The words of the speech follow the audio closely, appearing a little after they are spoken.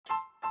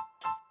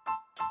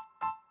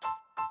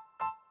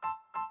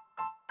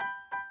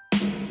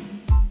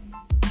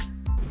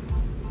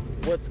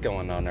What's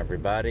going on,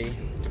 everybody?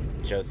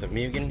 Joseph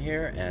Mugen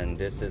here, and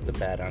this is the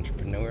Bad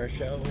Entrepreneur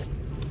Show,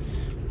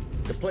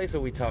 the place where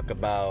we talk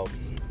about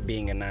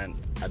being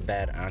a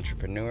bad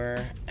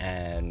entrepreneur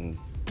and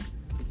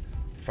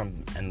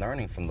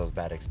learning from those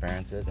bad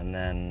experiences. And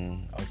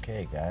then,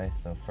 okay, guys.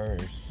 So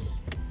first,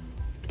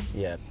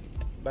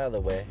 by the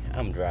way,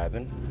 I'm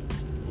driving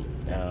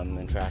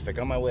in traffic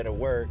on my way to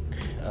work.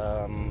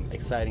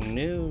 Exciting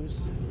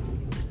news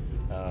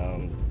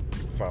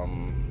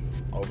from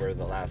over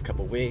the last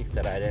couple weeks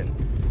that I didn't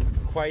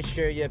quite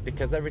share yet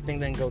because everything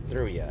didn't go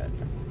through yet.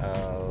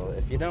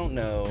 If you don't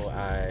know,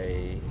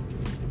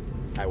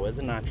 I was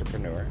an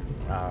entrepreneur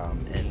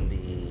in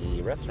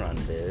the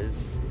restaurant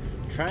biz,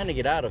 trying to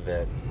get out of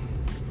it,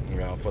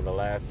 for the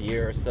last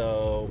year or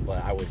so.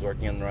 But I was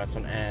working in the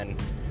restaurant,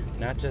 and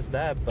not just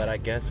that, but I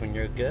guess when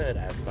you're good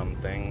at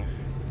something,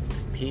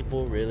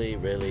 people really,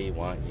 really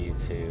want you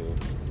to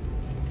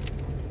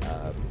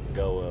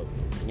go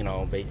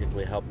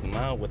basically help them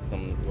out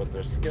with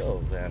their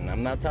skills. And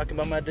I'm not talking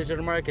about my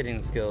digital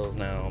marketing skills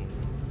now.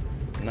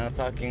 I'm not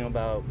talking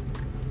about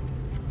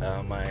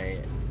my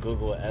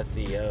Google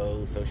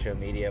SEO, social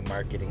media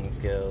marketing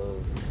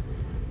skills,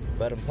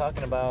 but I'm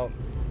talking about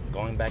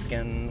going back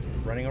and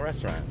running a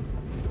restaurant.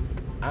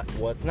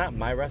 It's not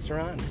my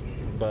restaurant,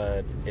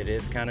 but it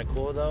is kind of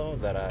cool though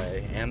that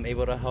I am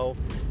able to help,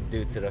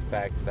 due to the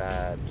fact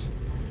that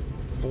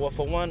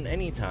for one,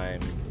 anytime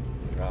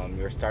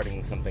you're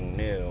starting something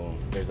new,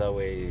 there's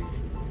always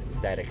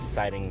that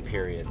exciting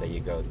period that you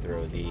go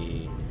through,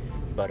 the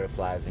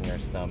butterflies in your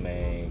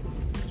stomach,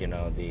 and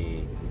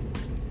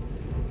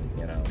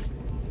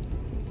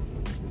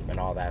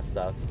all that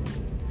stuff.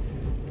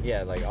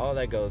 Like all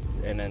that goes,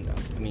 and then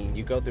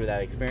you go through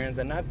that experience,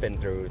 and I've been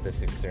through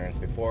this experience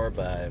before,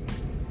 but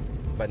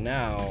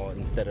now,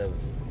 instead of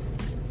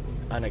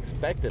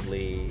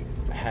unexpectedly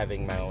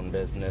having my own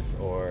business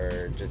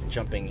or just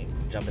jumping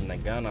the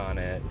gun on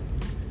it,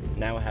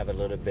 now I have a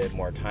little bit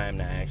more time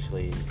to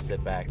actually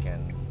sit back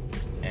and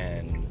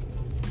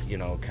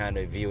kind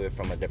of view it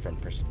from a different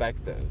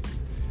perspective,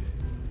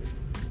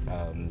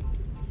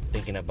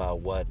 thinking about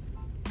what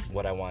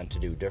I want to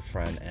do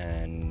different.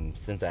 And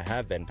since I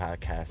have been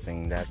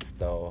podcasting, that's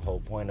the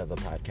whole point of the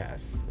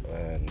podcast,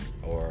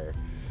 or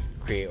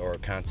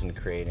content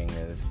creating,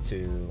 is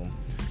to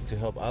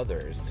help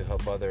others, to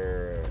help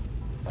other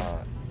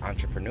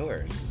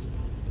entrepreneurs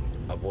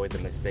avoid the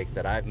mistakes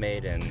that I've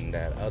made and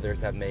that others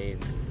have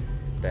made,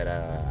 that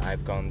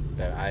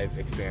I've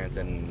experienced,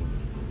 and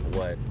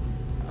what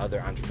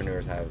other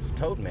entrepreneurs have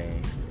told me,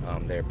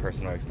 their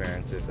personal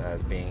experiences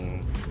as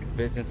being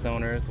business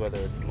owners, whether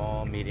it's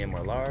small, medium,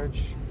 or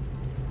large.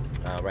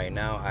 Right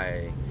now,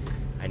 I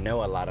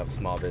know a lot of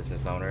small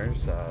business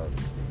owners,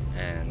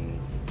 and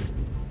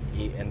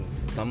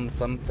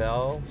some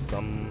fell,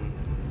 some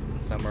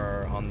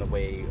are on the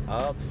way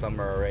up, some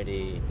are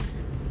already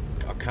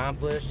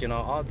accomplished,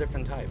 all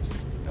different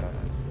types.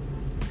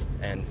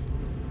 And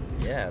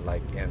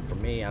for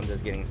me, I'm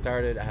just getting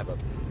started. I have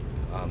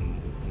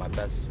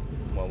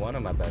one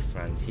of my best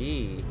friends,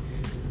 he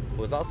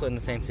was also in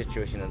the same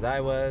situation as I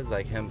was,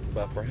 like him,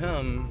 but for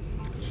him,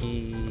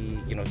 he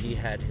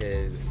had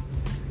his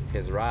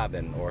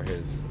Robin, or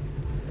his,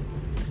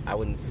 I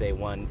wouldn't say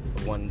one,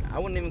 I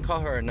wouldn't even call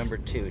her a number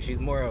two. She's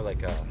more of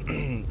like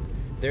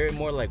they're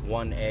more like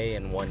 1A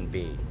and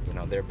 1B.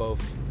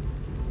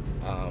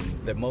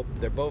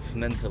 They're both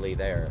mentally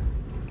there,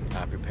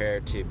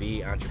 prepared to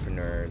be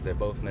entrepreneurs. They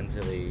both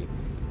mentally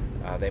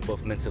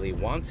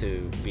want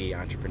to be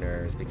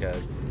entrepreneurs,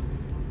 because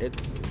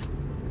it's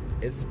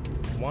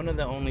one of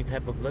the only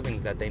type of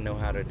livings that they know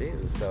how to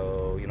do.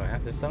 So,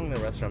 after selling the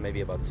restaurant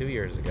maybe about 2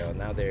 years ago,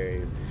 now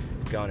they're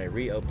going to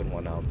reopen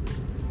one up.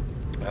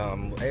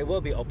 It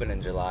will be open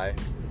in July,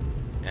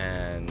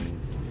 and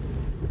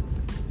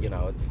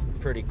it's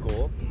pretty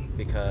cool,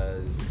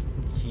 because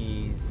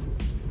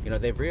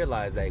they've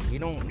realized that you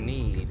don't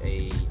need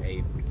a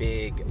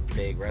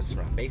big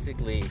restaurant.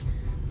 Basically,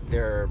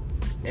 they're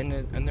in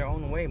their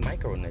own way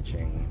micro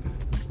niching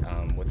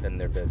within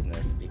their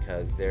business,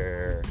 because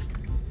they're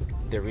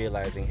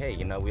realizing, hey,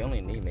 we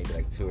only need maybe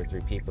like 2 or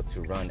 3 people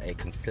to run a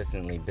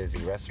consistently busy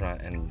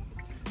restaurant,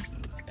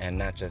 and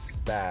not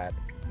just that,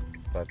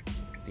 but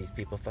these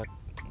people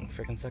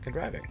freaking suck at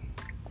driving.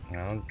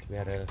 We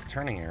had a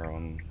turning arrow,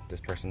 and this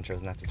person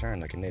chose not to turn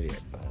like an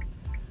idiot. But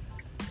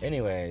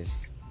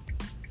anyways,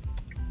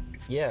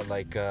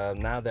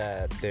 now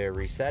that they're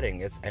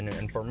resetting,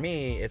 and for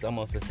me, it's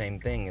almost the same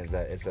thing. Is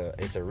that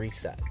it's a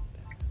reset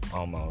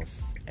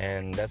almost,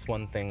 and that's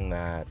one thing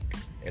that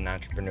an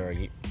entrepreneur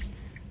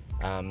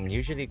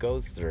usually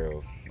goes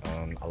through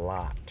a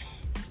lot.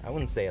 I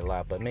wouldn't say a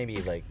lot, but maybe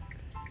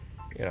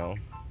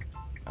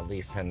at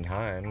least 10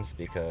 times,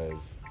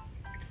 because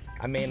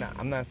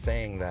I'm not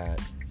saying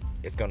that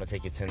it's going to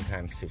take you 10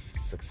 times to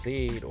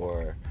succeed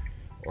or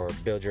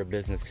build your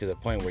business to the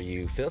point where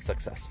you feel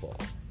successful.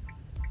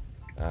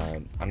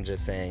 I'm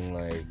just saying,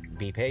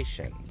 be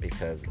patient,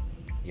 because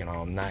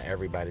not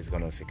everybody's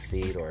going to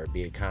succeed or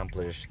be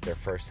accomplished their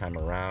first time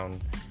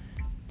around.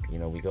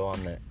 we go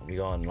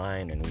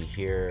online and we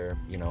hear,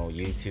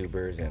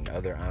 YouTubers and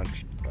other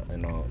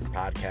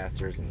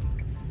podcasters, and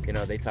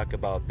they talk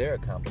about their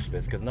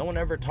accomplishments, because no one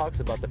ever talks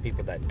about the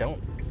people that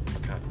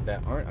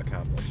aren't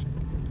accomplished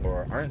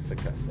or aren't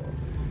successful.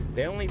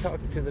 They only talk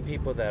to the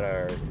people that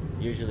are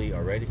usually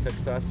already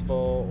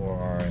successful or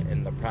are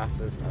in the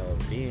process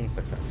of being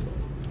successful.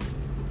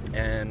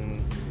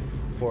 And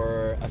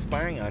for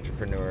aspiring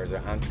entrepreneurs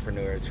or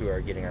entrepreneurs who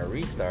are getting a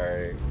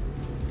restart,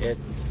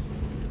 it's,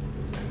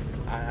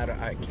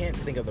 I can't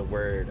think of the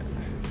word,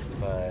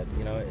 but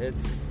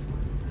it's,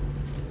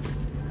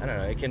 I don't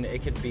know, it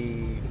could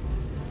be,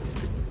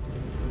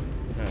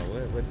 I don't know,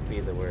 what would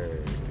be the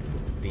word?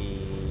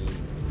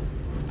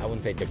 I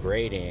wouldn't say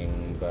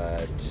degrading,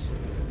 but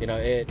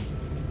I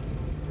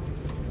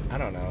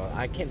don't know,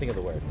 I can't think of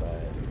the word,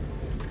 but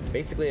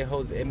basically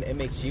it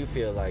makes you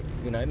feel like,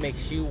 it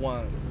makes you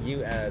want,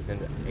 you as a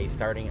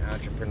starting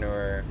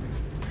entrepreneur,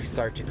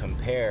 start to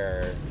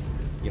compare,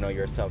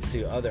 yourself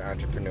to other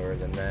entrepreneurs,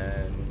 and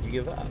then you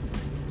give up.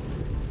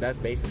 That's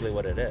basically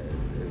what it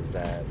is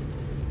that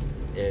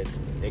it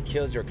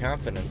kills your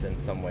confidence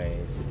in some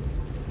ways,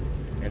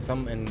 and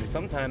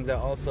sometimes it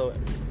also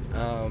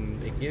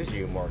it gives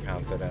you more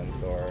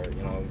confidence, or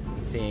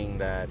seeing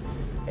that,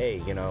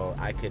 hey,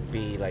 I could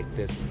be like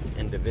this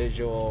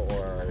individual,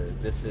 or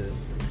this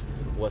is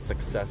what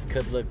success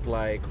could look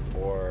like,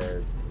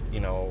 or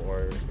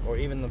or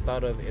even the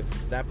thought of,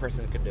 if that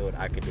person could do it,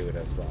 I could do it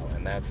as well.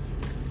 And that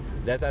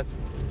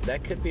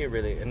could be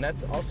and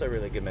that's also a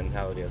really good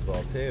mentality as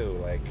well too,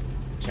 like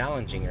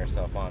challenging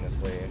yourself,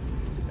 honestly.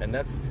 And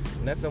that's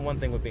the one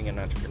thing with being an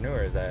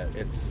entrepreneur, is that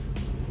it's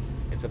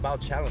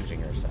about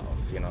challenging yourself.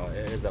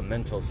 It is a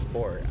mental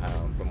sport,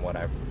 from what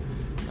I've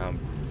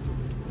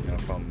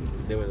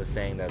there was a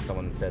saying that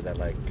someone said that,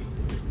 like,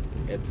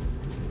 it's,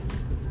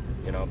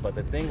 but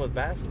the thing with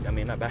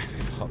not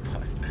basketball,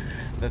 but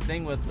the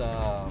thing with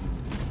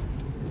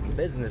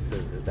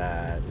businesses is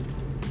that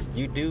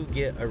you do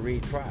get a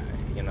retry.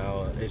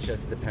 It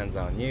just depends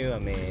on you. I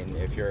mean,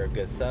 if you're a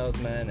good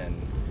salesman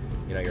and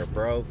you're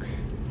broke,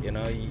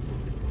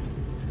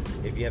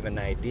 if you have an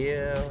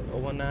idea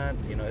or whatnot,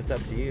 it's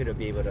up to you to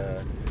be able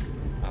to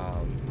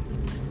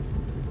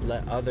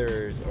let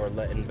others, or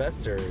let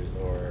investors,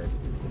 or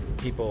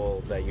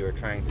people that you're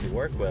trying to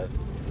work with,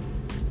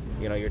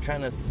 you're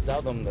trying to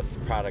sell them this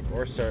product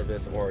or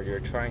service, or you're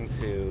trying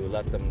to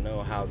let them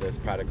know how this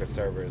product or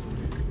service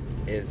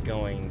is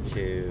going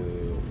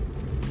to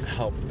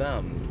help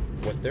them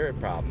with their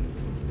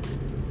problems.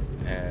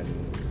 And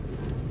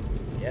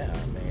yeah,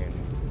 I mean,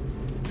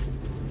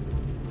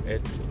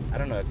 I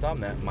don't know, it's all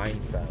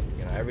mindset.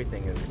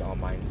 Everything is all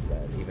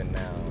mindset. Even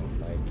now,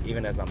 like,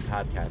 even as I'm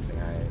podcasting,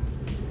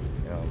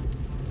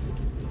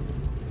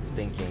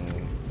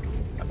 thinking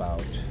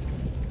about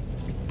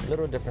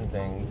little different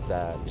things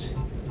that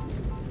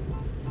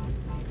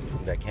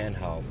can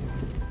help.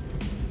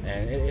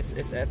 And I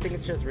think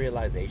it's just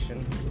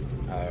realization,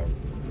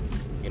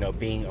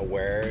 being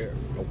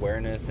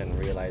awareness and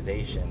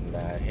realization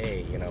that,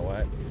 hey, you know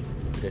what,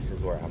 this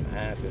is where I'm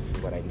at, this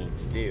is what I need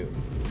to do.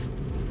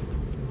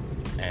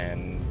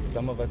 And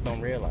some of us don't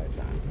realize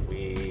that.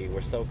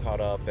 We're so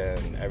caught up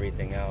in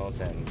everything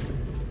else,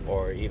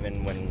 or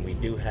even when we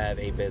do have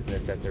a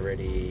business that's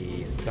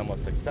already somewhat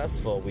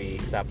successful, we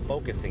stop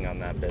focusing on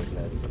that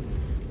business,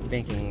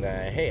 thinking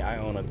that, hey, I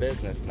own a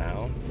business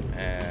now,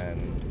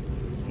 and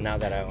now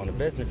that I own a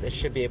business, it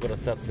should be able to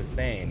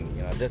self-sustain.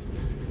 Just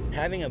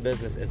having a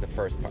business is the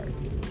first part.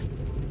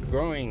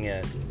 Growing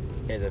it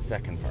is the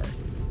second part.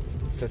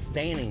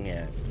 Sustaining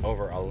it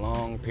over a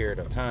long period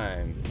of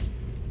time,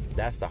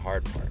 that's the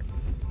hard part.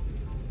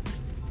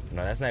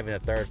 That's not even the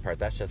third part.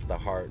 That's just the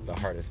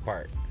hardest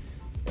part.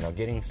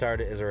 Getting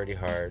started is already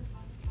hard.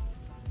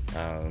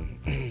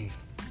 And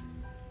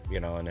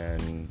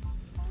then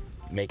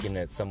making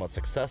it somewhat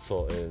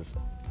successful is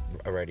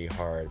already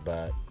hard.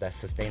 But that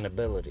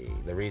sustainability,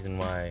 the reason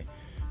why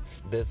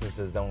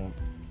businesses don't,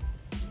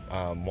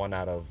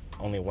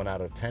 only 1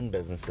 out of 10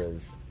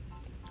 businesses,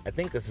 I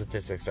think the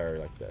statistics are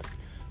like this: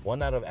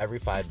 1 out of every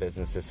 5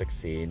 businesses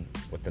succeed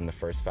within the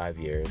first 5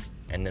 years,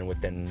 and then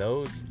within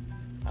those,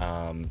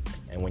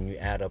 and when you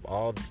add up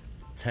all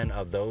 10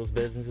 of those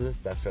businesses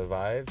that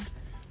survived,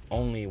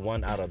 only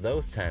 1 out of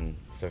those 10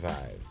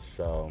 survived.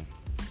 So,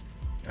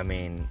 I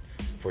mean,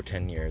 for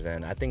 10 years.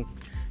 And I think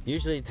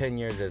usually 10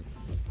 years is,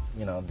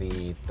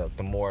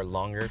 the more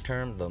longer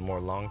term, the more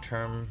long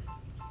term,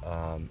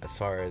 as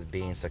far as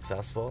being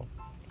successful.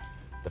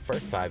 The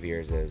first 5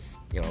 years is,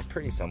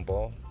 pretty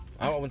simple.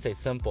 I wouldn't say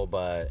simple,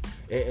 but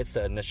it's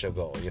the initial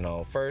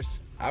goal.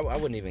 First, I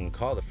wouldn't even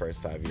call the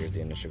first 5 years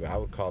the initial goal. I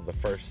would call the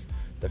first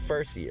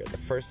year, the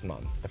first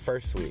month, the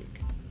first week.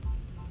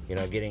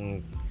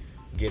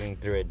 Getting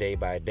through it day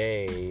by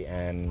day,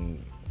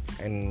 and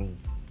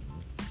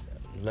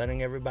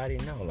letting everybody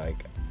know,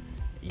 like,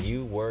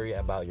 you worry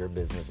about your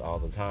business all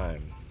the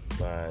time,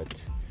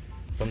 but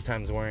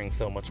sometimes worrying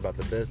so much about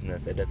the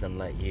business, it doesn't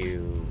let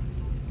you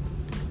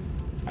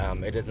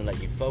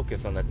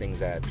focus on the things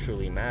that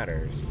truly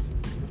matters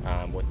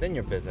within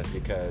your business,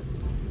 because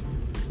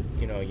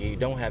you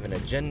don't have an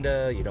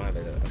agenda, you don't have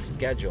a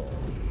schedule.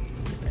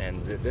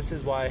 And this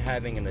is why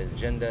having an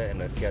agenda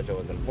and a schedule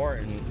is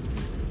important,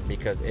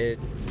 because it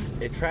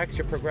tracks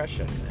your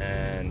progression.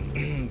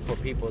 And for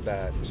people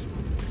that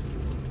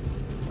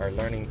are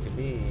learning to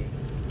be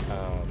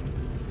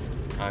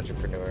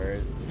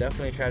entrepreneurs,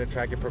 definitely try to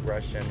track your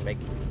progression.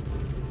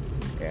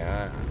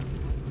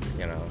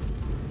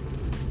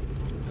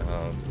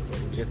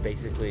 Just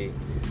basically,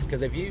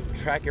 because if you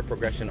track your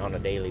progression on a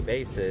daily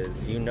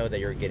basis, you know that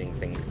you're getting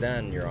things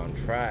done, you're on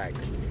track.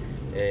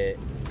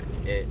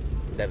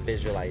 That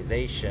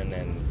visualization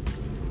and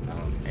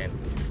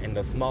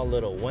the small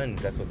little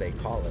wins, that's what they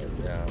call it.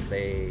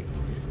 They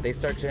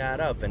start to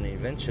add up, and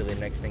eventually,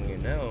 next thing you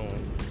know,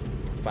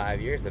 5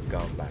 years have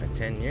gone by,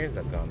 10 years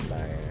have gone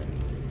by,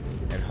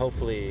 and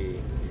hopefully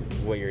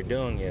what you're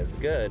doing is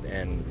good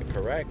and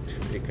correct,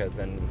 because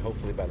then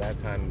hopefully by that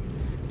time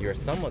you're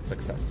somewhat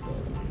successful.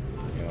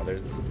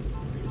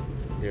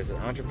 There's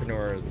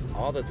entrepreneurs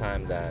all the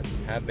time that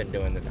have been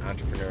doing this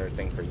entrepreneur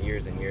thing for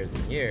years and years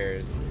and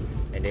years,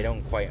 and they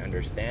don't quite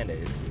understand it.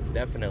 It's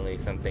definitely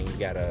something you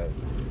gotta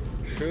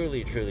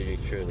truly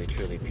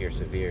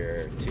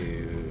persevere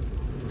to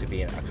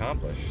be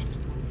accomplished.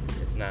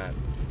 It's not,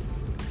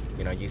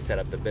 you set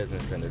up the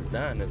business and it's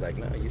done. It's like,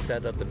 no, you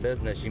set up the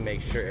business, you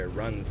make sure it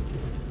runs.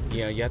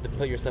 You have to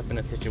put yourself in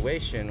a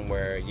situation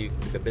where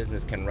the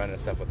business can run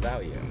itself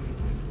without you.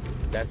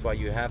 That's why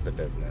you have the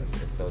business,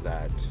 is so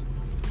that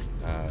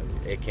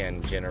it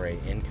can generate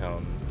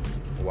income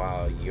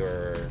while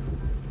you're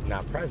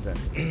not present,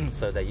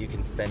 so that you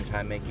can spend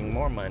time making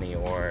more money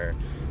or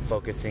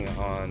focusing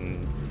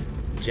on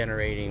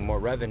generating more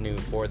revenue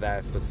for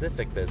that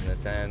specific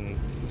business. And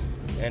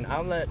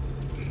I'll let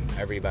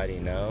everybody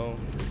know,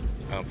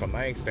 from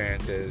my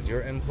experiences,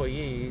 your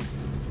employees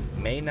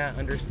may not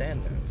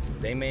understand this.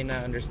 They may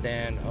not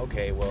understand,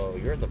 okay, well,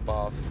 you're the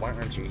boss, why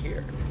aren't you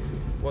here?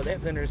 Well, they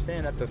have to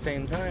understand at the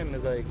same time,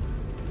 is like,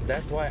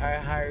 that's why I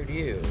hired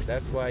you.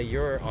 That's why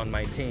you're on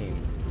my team.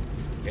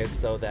 It's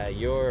so that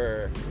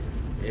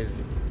is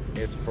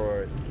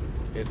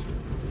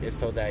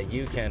so that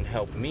you can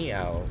help me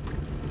out,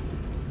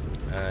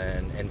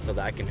 and so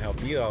that I can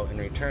help you out in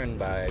return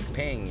by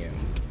paying you.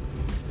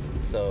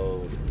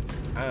 So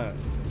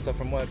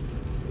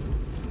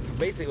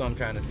basically what I'm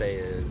trying to say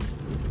is,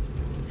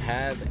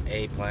 have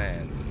a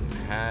plan,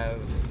 have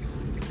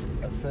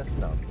a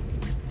system,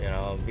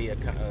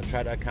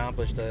 try to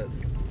accomplish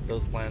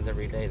those plans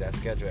every day, that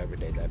schedule every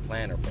day, that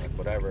plan or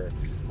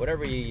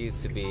whatever you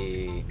use to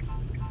be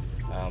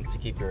to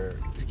keep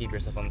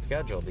yourself on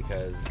schedule,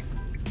 because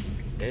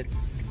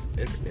it's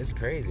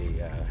crazy.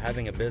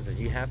 Having a business,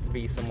 you have to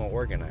be somewhat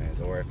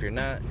organized, or if you're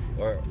not,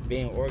 or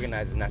being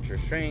organized is not your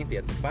strength, you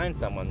have to find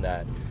someone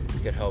that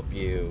could help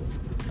you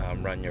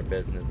run your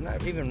business,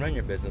 not even run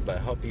your business,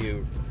 but help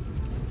you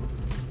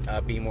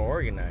be more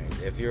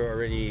organized. If you're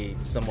already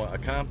somewhat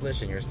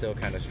accomplished and you're still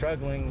kind of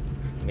struggling,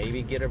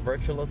 maybe get a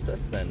virtual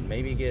assistant,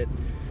 maybe get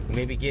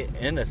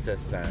an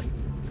assistant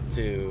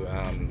to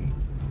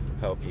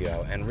help you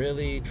out, and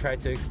really try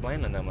to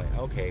explain to them, like,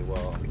 okay,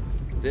 well,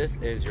 this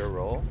is your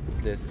role,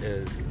 this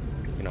is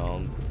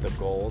the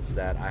goals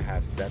that I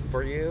have set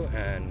for you,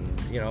 and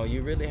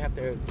you really have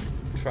to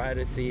try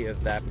to see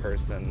if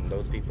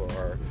those people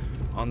are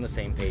on the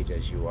same page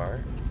as you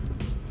are.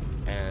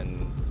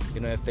 And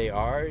if they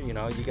are, you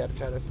got to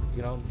try to,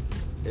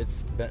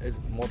 it's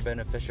more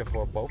beneficial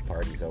for both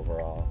parties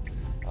overall,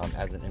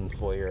 as an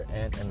employer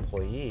and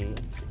employee,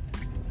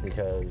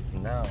 because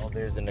now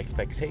there's an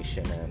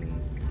expectation, and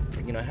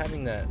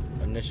having that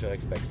initial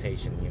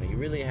expectation, you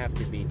really have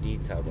to be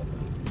detailed with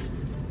them.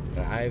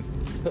 I've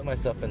put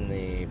myself in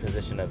the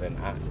position of an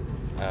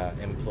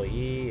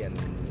employee, and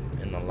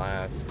in the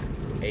last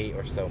 8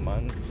 or so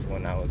months,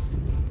 while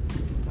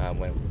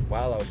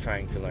I was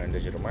trying to learn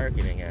digital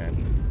marketing, and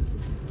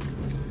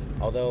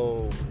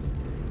although,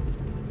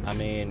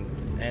 and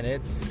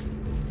it's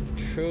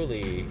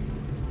truly,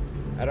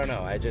 I don't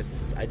know, I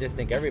just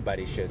think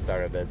everybody should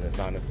start a business,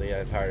 honestly,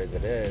 as hard as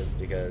it is,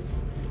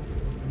 because,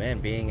 man,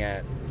 being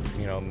at,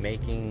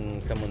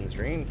 making someone's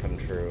dream come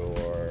true,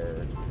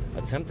 or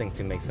attempting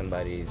to make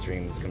somebody's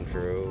dreams come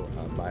true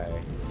by,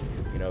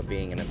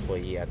 being an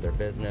employee at their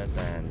business,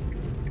 and,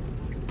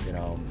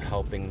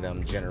 helping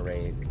them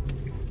generate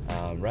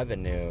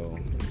revenue,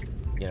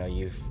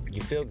 you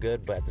feel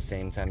good, but at the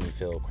same time you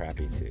feel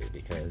crappy too,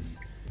 because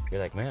you're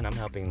like, man, I'm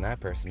helping that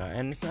person out.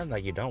 And it's not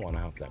like you don't want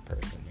to help that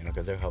person,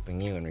 because they're helping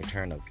you in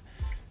return of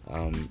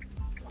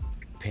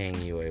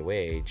paying you a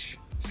wage.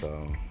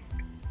 So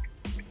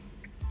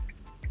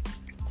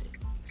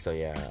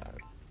yeah,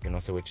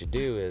 so what you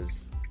do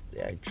is,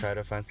 try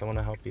to find someone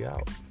to help you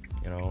out.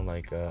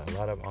 Like a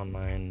lot of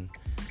online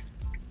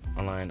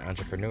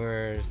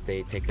entrepreneurs,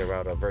 they take the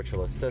route of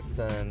virtual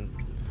assistant.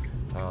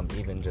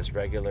 Even just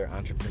regular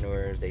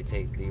entrepreneurs, they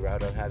take the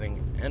route of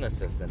having an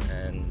assistant.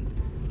 And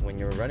when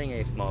you're running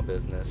a small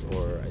business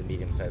or a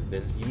medium-sized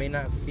business, you may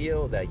not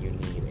feel that you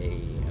need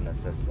an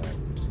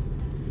assistant.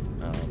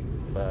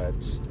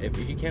 But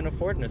if you can't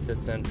afford an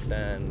assistant,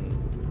 then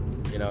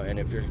And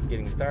if you're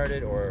getting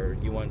started or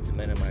you want to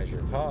minimize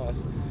your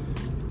costs,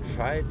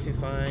 try to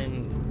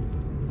find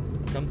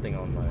something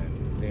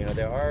online.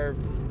 There are,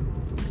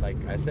 like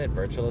I said,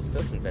 virtual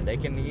assistants, and they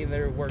can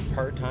either work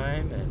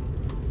part-time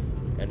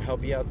and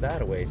help you out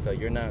that way, so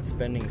you're not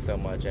spending so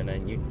much. And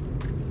then you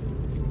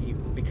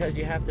because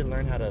you have to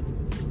learn how to,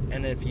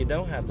 and if you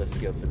don't have the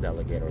skills to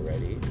delegate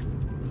already,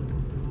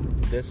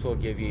 this will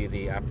give you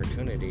the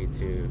opportunity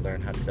to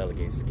learn how to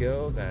delegate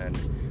skills and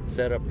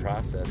set up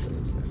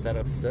processes, set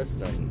up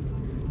systems,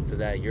 so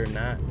that you're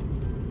not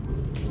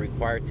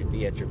required to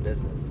be at your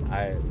business.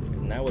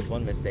 And that was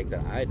one mistake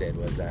that I did,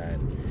 was that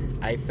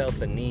I felt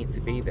the need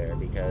to be there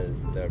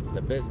because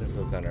the business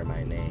was under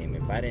my name.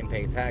 If I didn't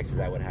pay taxes,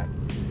 I would have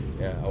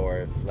to, or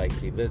if like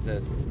the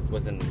business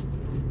wasn't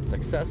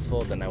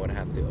successful, then I would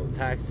have to owe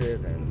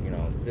taxes and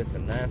this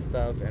and that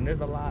stuff. And there's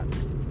a lot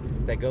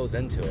that goes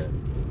into it,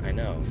 I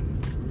know.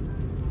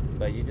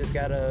 But you just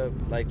gotta,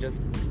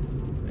 just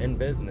in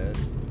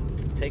business,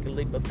 take a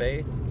leap of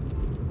faith,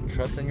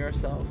 trust in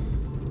yourself,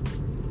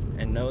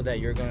 and know that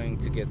you're going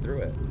to get through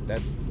it.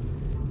 That's,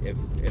 if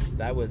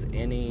that was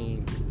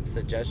any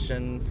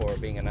suggestion for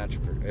being an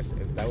entrepreneur,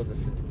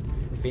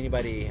 if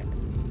anybody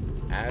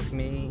asked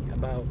me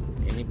about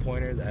any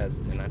pointers as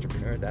an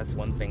entrepreneur, that's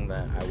one thing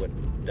that I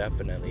would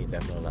definitely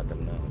let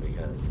them know,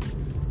 because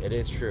it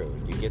is true.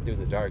 You get through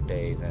the dark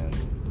days, and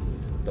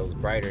those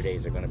brighter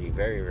days are going to be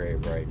very, very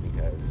bright,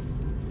 because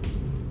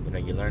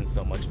you learn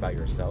so much about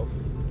yourself,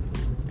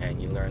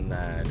 and you learn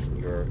then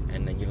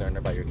you learn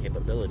about your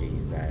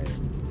capabilities, that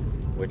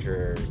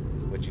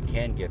what you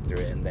can get through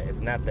it, and that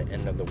it's not the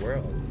end of the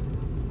world.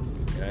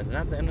 It's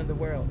not the end of the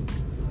world.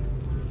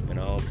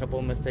 A couple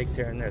of mistakes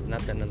here and there is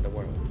not the end of the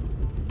world.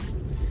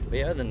 But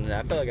yeah, other than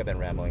that, I feel like I've been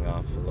rambling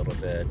off a little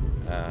bit.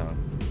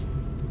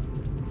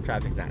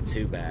 Traffic's not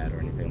too bad or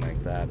anything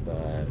like that, but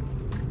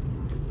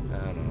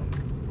I don't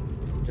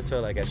know. Just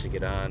feel like I should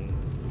get on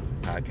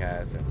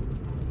podcasts, and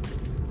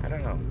I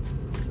don't know.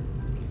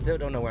 Still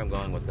don't know where I'm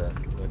going with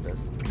this.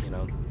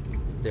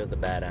 Still the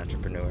bad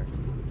entrepreneur.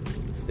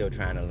 Still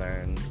trying to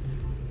learn,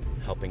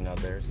 helping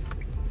others.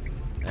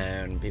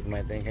 And people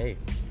might think, hey,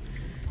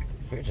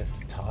 you're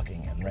just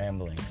talking and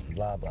rambling and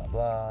blah, blah,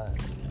 blah.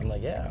 I'm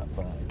like, yeah,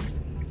 but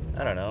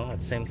I don't know. At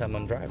the same time,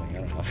 I'm driving. I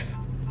don't know.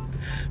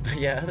 But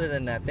yeah, other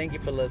than that, thank you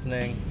for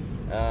listening.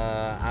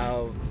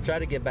 I'll try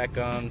to get back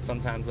on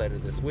sometimes later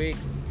this week.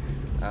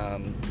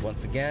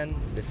 Once again,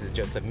 this is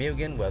Joseph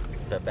Mugen with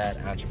the Bad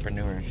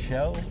Entrepreneur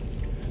Show.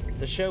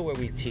 The show where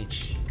we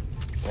teach,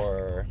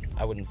 or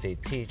I wouldn't say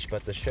teach,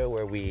 but the show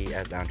where we,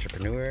 as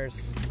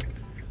entrepreneurs,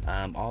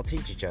 all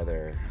teach each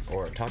other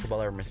or talk about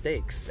our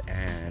mistakes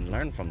and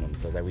learn from them,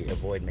 so that we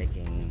avoid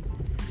making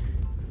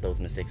those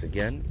mistakes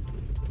again.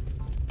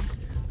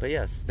 But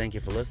yes, thank you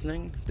for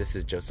listening. This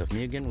is Joseph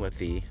Mugen with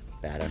the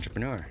Bad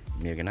Entrepreneur.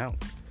 Mugen out.